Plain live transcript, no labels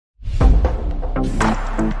Hello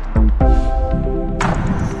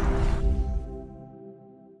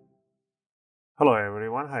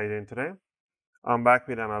everyone, how are you doing today? I'm back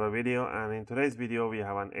with another video, and in today's video we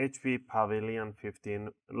have an HP Pavilion 15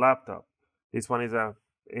 laptop. This one is a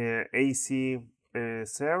AC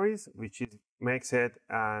series, which makes it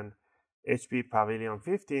an HP Pavilion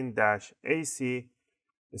 15-AC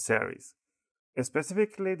series.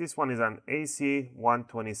 Specifically, this one is an AC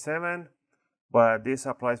 127, but this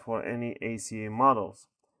applies for any AC models.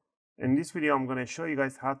 In this video, I'm going to show you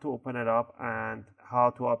guys how to open it up and how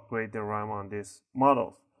to upgrade the RAM on these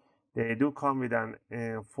models. They do come with an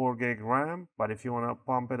 4 gig RAM, but if you want to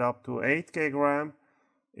pump it up to 8 gig RAM,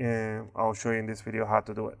 I'll show you in this video how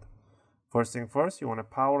to do it. First thing first, you want to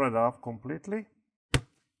power it off completely.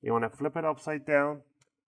 You want to flip it upside down.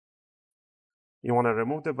 You want to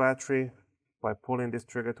remove the battery by pulling this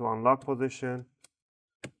trigger to unlock position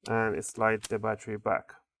and slide the battery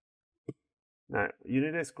back. Now, you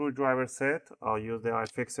need a screwdriver set. I'll use the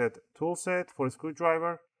UFIXTEK tool set for a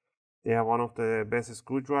screwdriver. They have one of the best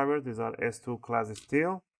screwdrivers. These are S2 class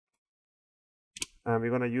steel. And we're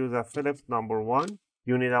going to use a Phillips number 1.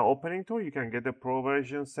 You need an opening tool. You can get the Pro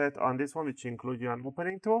version set on this one, which includes an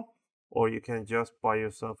opening tool. Or you can just buy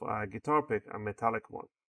yourself a guitar pick, a metallic one.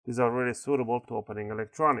 These are really suitable to opening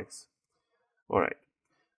electronics. Alright.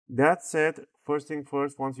 That said, first thing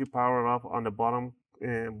first, once you power it up on the bottom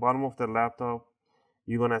of the laptop,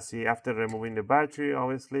 you're gonna see, after removing the battery,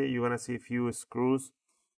 obviously you're gonna see a few screws,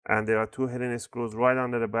 and there are 2 hidden screws right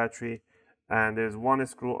under the battery, and there's 1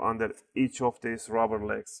 screw under each of these rubber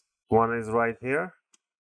legs. One is right here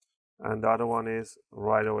and the other one is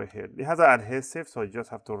right over here. It has an adhesive, so you just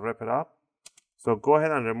have to rip it up. So go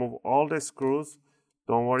ahead and remove all the screws.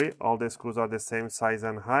 Don't worry, all the screws are the same size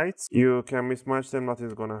and height. You can mismatch them,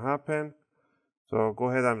 nothing's gonna happen. So go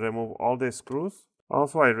ahead and remove all the screws.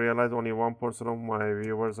 Also, I realized only 1% of my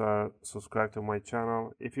viewers are subscribed to my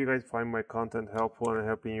channel. If you guys find my content helpful and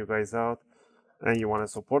helping you guys out, and you want to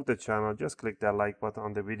support the channel, just click that like button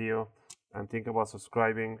on the video and think about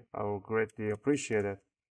subscribing. I will greatly appreciate it.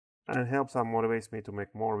 And it helps and motivates me to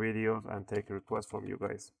make more videos and take requests from you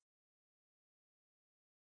guys.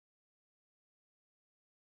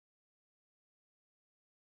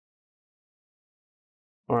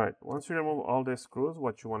 Alright, once you remove all the screws,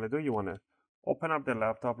 what you want to do, you want to open up the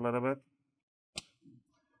laptop a little bit,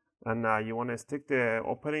 and now you want to stick the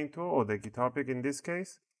opening tool, or the guitar pick in this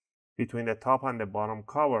case, between the top and the bottom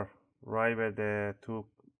cover, right where the 2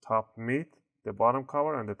 top meet, the bottom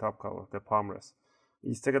cover and the top cover, the palm rest.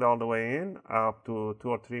 You stick it all the way in, up to 2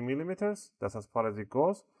 or 3 millimeters. That's as far as it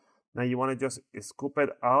goes. Now you want to just scoop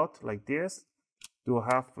it out like this, do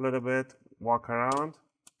half a little bit, walk around,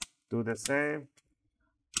 do the same.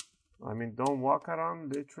 I mean, don't walk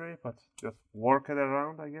around literally, but just work it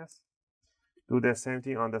around, I guess. Do the same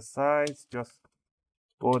thing on the sides. Just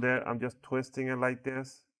go there. I'm just twisting it like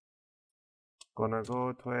this. Gonna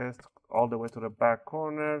go twist all the way to the back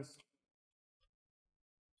corners.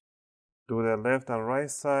 Do the left and right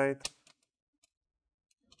side.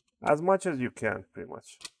 As much as you can, pretty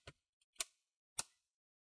much.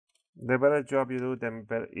 The better job you do,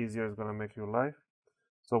 the easier it's gonna make your life.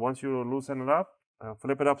 So once you loosen it up,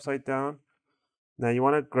 flip it upside down. Now you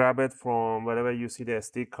want to grab it from wherever you see the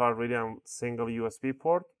SD card ready on single USB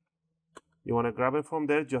port. You want to grab it from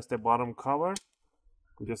there, just the bottom cover.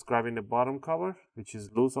 I'm just grabbing the bottom cover, which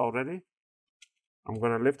is loose already. I'm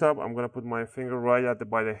going to lift up. I'm going to put my finger right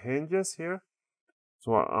by the hinges here.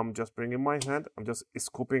 So I'm just bringing my hand. I'm just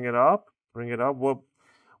scooping it up. Bring it up.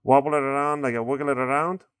 Wobble it around, like I wiggle it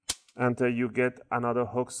around until you get another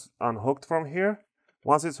hooks unhooked from here.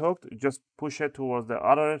 Once it's hooked, just push it towards the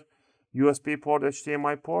other USB port,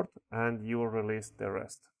 HDMI port, and you will release the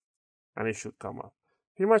rest. And it should come up.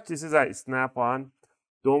 Pretty much this is a snap-on.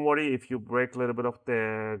 Don't worry if you break a little bit of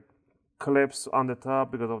the clips on the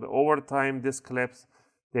top, because of the overtime, these clips,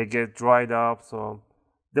 they get dried up. So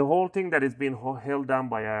the whole thing that is being held down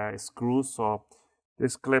by a screw, so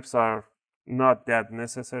these clips are not that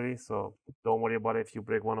necessary. So don't worry about it if you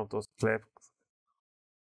break one of those clips.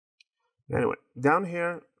 Anyway, down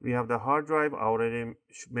here we have the hard drive. I already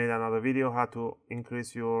made another video how to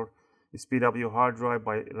increase your speed of your hard drive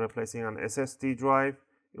by replacing an SSD drive.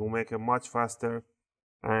 It will make it much faster.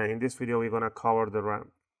 And in this video, we're going to cover the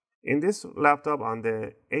RAM. In this laptop, on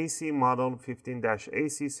the AC model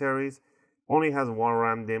 15-AC series, only has 1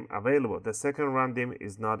 RAM DIMM available. The second RAM DIMM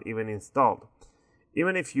is not even installed.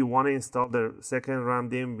 Even if you want to install the second RAM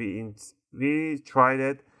DIMM, we tried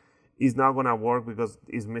it. It's not going to work because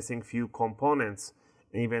it's missing few components.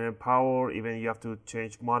 Even in power, even you have to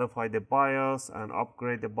modify the BIOS and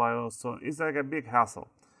upgrade the BIOS. So it's like a big hassle.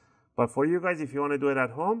 But for you guys, if you want to do it at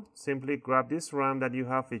home, simply grab this RAM that you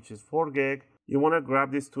have, which is 4 gig. You want to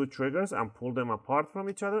grab these two triggers and pull them apart from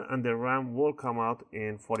each other, and the RAM will come out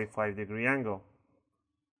in 45-degree angle.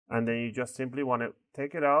 And then you just simply want to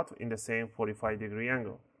take it out in the same 45-degree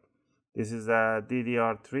angle. This is a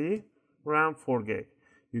DDR3 RAM 4 gig.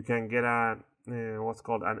 You can get a what's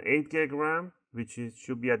called an 8 gig RAM, which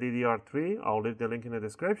should be a DDR3. I'll leave the link in the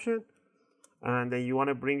description. And then you want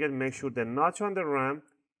to bring it, make sure the notch on the RAM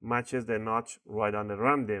matches the notch right on the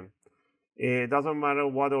RAM DIMM. It doesn't matter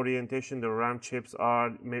what orientation the RAM chips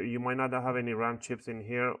are. Maybe you might not have any RAM chips in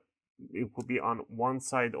here. It could be on one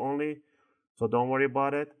side only, so don't worry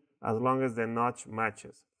about it, as long as the notch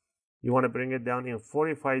matches. You want to bring it down in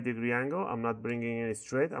 45-degree angle. I'm not bringing it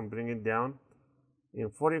straight, I'm bringing it down in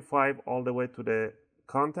 45 all the way to the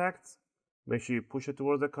contacts. Make sure you push it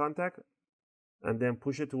towards the contact and then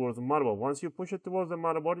push it towards the motherboard. Once you push it towards the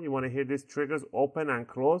motherboard, you want to hear these triggers open and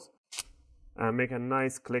close and make a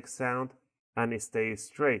nice click sound, and it stays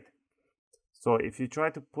straight. So if you try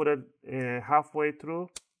to put it halfway through,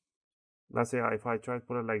 let's say if I try to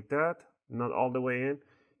put it like that, not all the way in,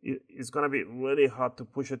 it's going to be really hard to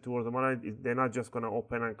push it towards the motherboard. They're not just going to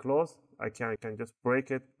open and close. I can just break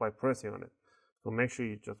it by pressing on it. So make sure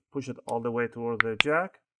you just push it all the way towards the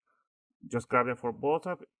jack. Just grab it for both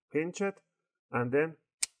up, pinch it, and then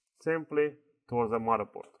simply towards the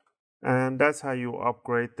motherboard. And that's how you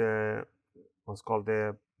upgrade the what's called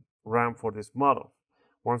the RAM for this model.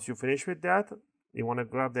 Once you finish with that, you want to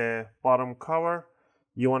grab the bottom cover.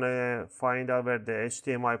 You want to find out where the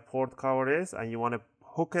HDMI port cover is, and you want to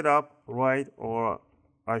hook it up right, or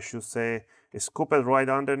I should say scoop it right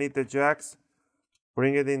underneath the jacks,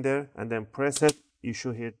 bring it in there, and then press it. You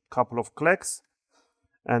should hit a couple of clicks,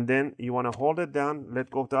 and then you want to hold it down,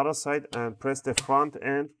 let go of the other side, and press the front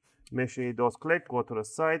end. Make sure you those click, go to the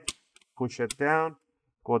side, push it down,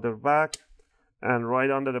 go to the back, and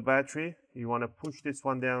right under the battery, you want to push this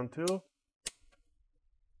one down too.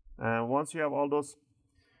 And once you have all those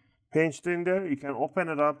pinched in there, you can open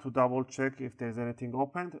it up to double check if there's anything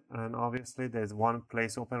opened. And obviously there's one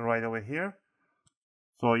place open right over here.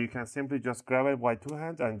 So you can simply just grab it by two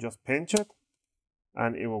hands and just pinch it,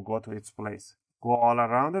 and it will go to its place. Go all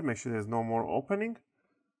around it, make sure there's no more opening.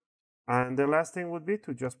 And the last thing would be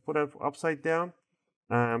to just put it upside down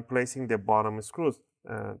and placing the bottom screws.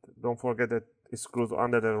 And don't forget that it screws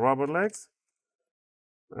under the rubber legs.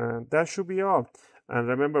 And that should be all. And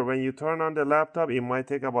remember, when you turn on the laptop, it might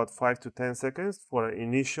take about 5 to 10 seconds for an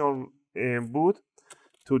initial boot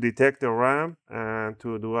to detect the RAM and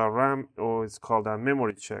to do a RAM, or it's called a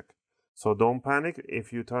memory check. So don't panic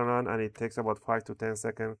if you turn on and it takes about 5 to 10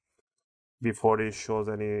 seconds before it shows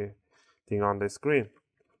anything on the screen.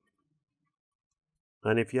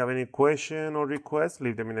 And if you have any question or requests,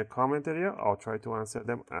 leave them in the comment area. I'll try to answer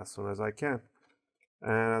them as soon as I can.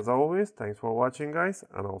 And as always, thanks for watching, guys,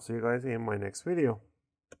 and I'll see you guys in my next video.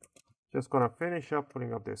 Just gonna finish up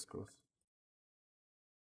putting up the screws.